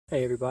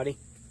Hey everybody,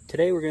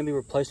 today we're going to be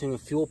replacing a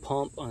fuel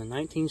pump on a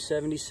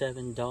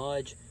 1977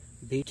 Dodge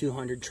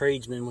B200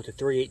 Tradesman with a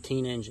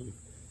 318 engine.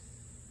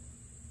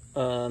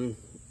 The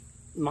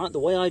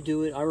way I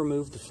do it, I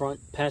remove the front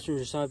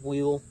passenger side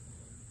wheel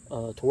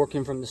to work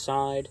in from the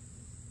side.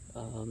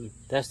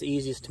 That's the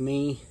easiest to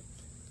me,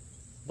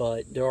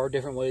 but there are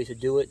different ways to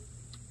do it.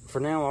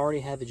 For now, I already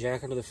have the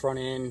jack under the front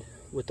end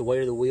with the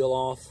weight of the wheel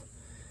off,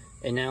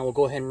 and now we'll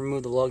go ahead and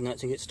remove the lug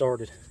nuts and get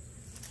started.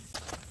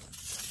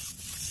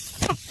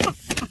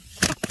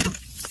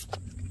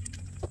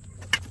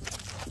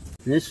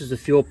 And this is the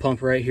fuel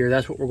pump right here.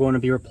 That's what we're going to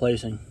be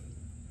replacing.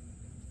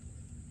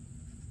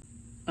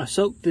 I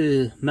soaked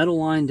the metal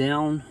line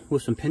down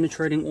with some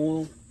penetrating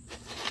oil.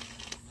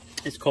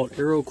 It's called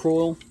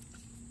A.L.O.T.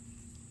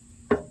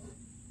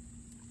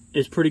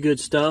 It's pretty good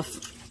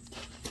stuff.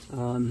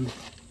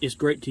 It's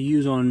great to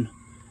use on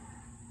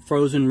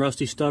frozen,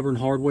 rusty, stubborn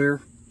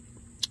hardware.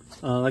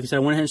 Like I said, I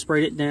went ahead and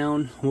sprayed it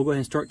down. We'll go ahead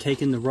and start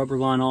taking the rubber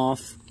line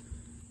off,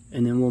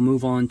 and then we'll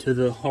move on to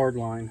the hard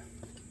line.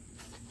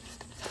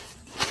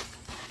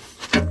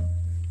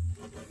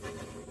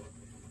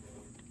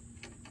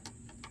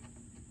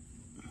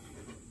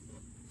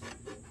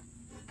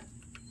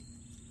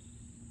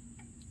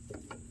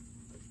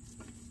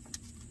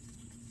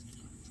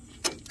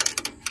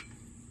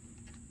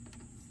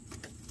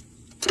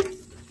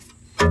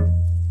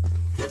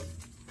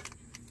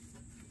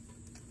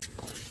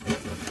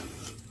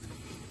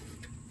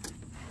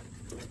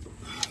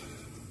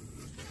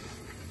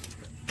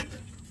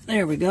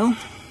 There we go.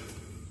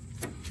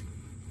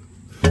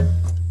 I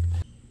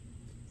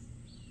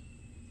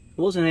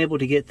wasn't able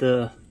to get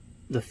the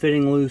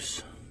fitting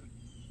loose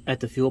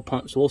at the fuel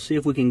pump, so we'll see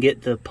if we can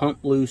get the pump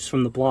loose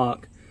from the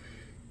block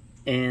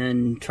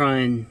and try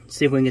and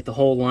see if we can get the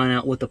whole line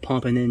out with the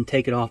pump and then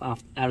take it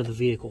off out of the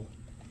vehicle.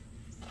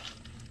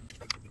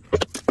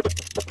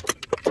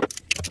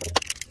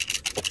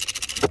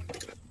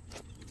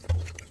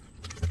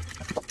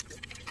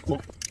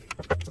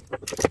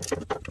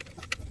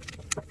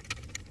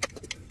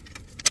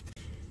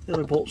 The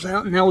other bolts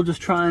out. Now we'll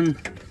just try and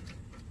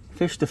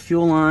fish the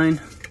fuel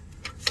line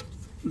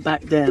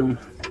back down.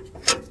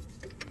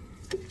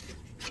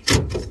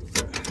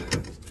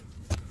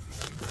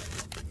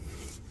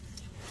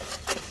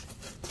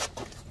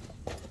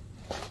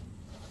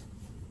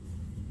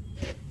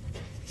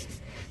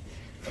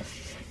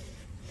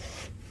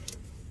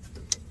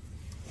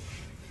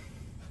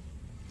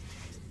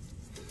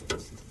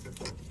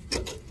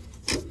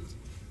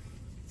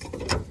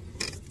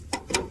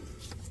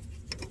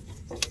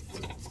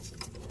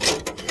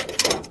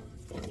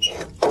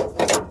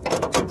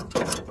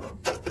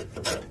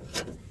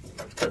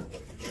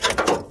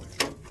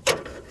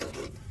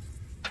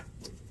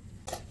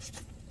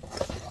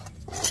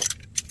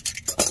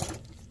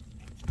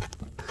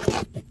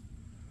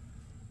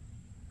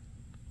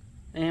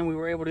 And we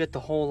were able to get the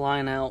whole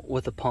line out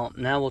with the pump.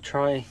 Now we'll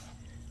try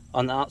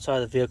on the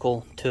outside of the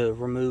vehicle to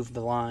remove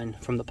the line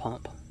from the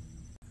pump.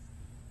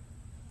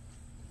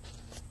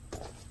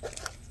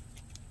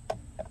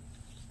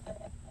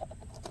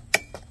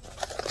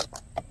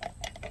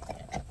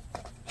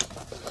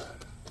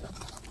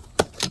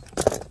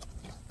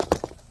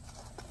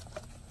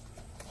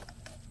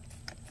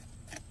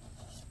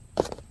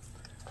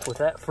 With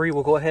that free,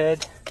 we'll go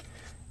ahead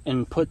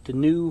and put the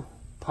new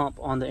pump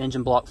on the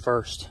engine block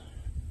first.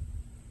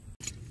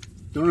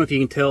 I don't know if you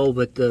can tell,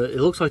 but it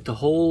looks like the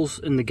holes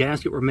in the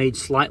gasket were made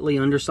slightly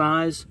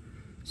undersized,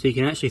 so you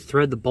can actually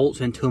thread the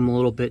bolts into them a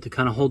little bit to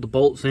kind of hold the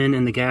bolts in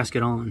and the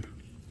gasket on.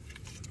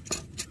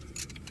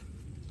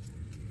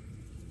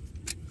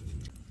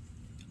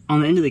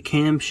 On the end of the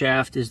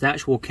camshaft is the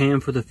actual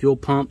cam for the fuel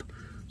pump,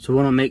 so we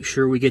want to make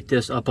sure we get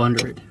this up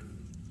under it.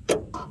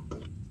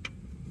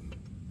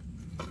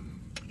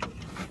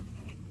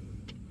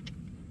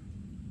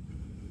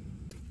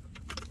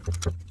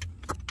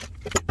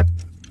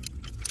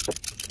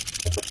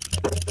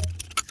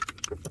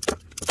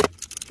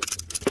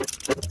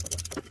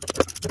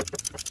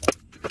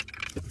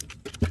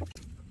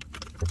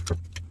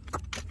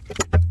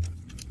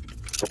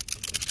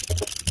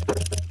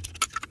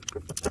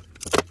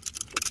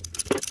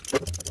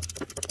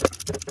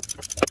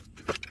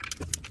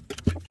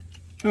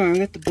 Alright,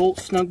 get the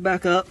bolts snug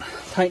back up,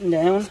 tighten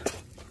down.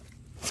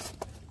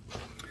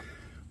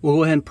 We'll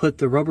go ahead and put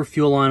the rubber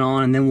fuel line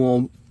on, and then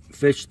we'll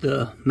fish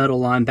the metal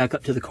line back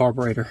up to the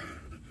carburetor.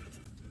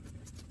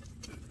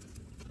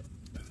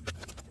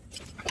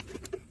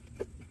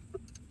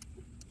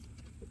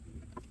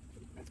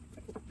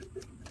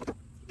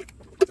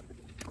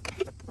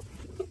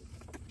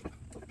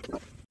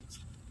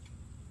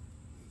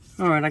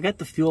 Alright, I got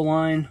the fuel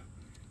line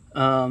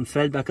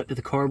fed back up to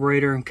the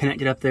carburetor and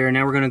connected up there.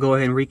 Now we're going to go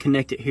ahead and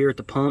reconnect it here at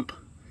the pump.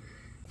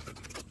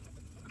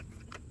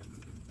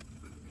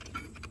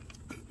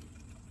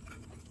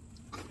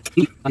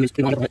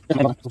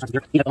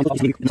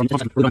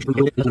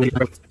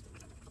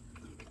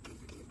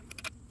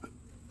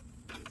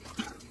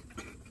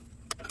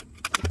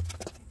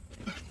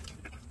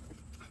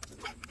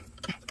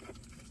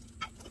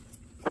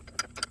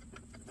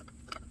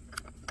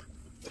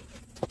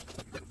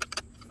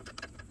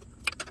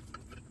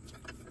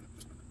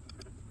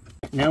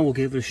 Now we'll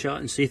give it a shot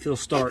and see if it'll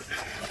start.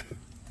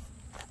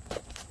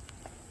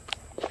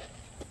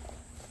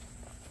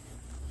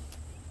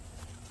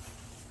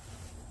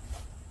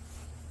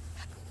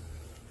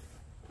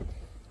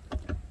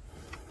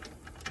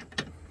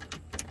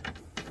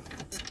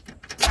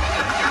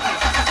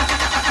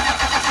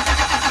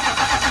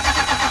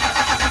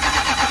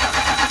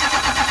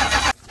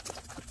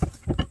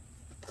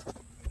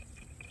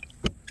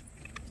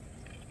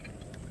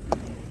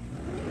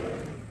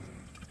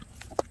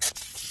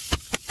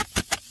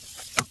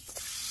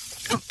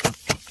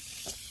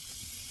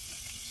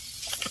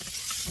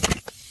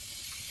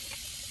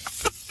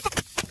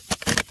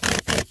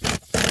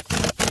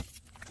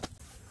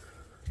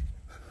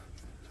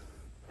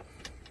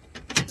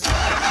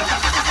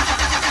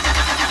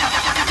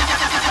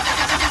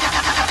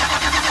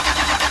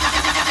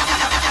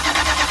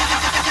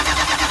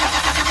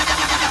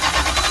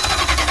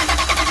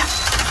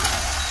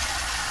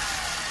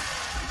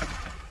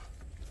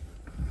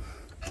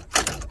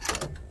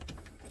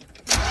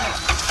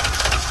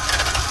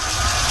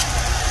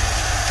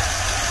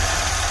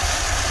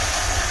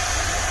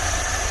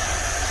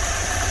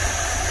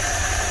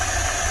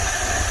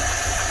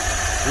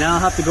 Now I'll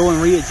have to go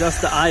and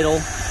readjust the idle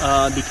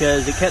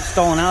because it kept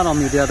stalling out on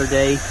me the other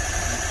day.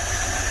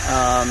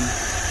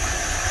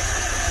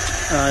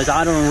 It's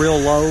idling real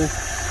low,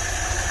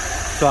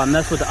 so I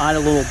messed with the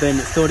idle a little bit and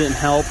it still didn't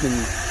help. And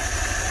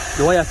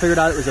the way I figured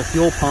out it was a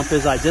fuel pump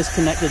is I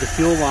disconnected the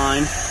fuel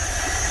line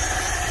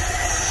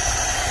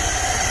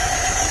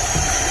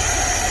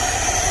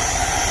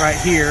right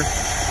here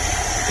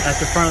at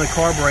the front of the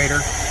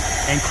carburetor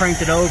and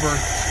cranked it over,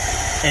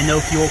 and no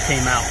fuel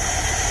came out.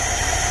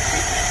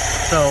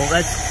 So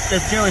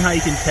that's generally how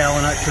you can tell.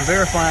 And to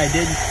verify, I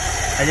did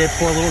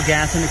pour a little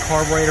gas in the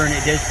carburetor and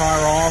it did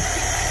fire off.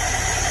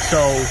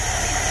 So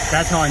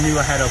that's how I knew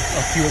I had a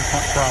fuel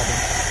pump problem.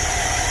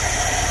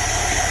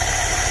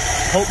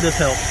 Hope this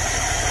helps.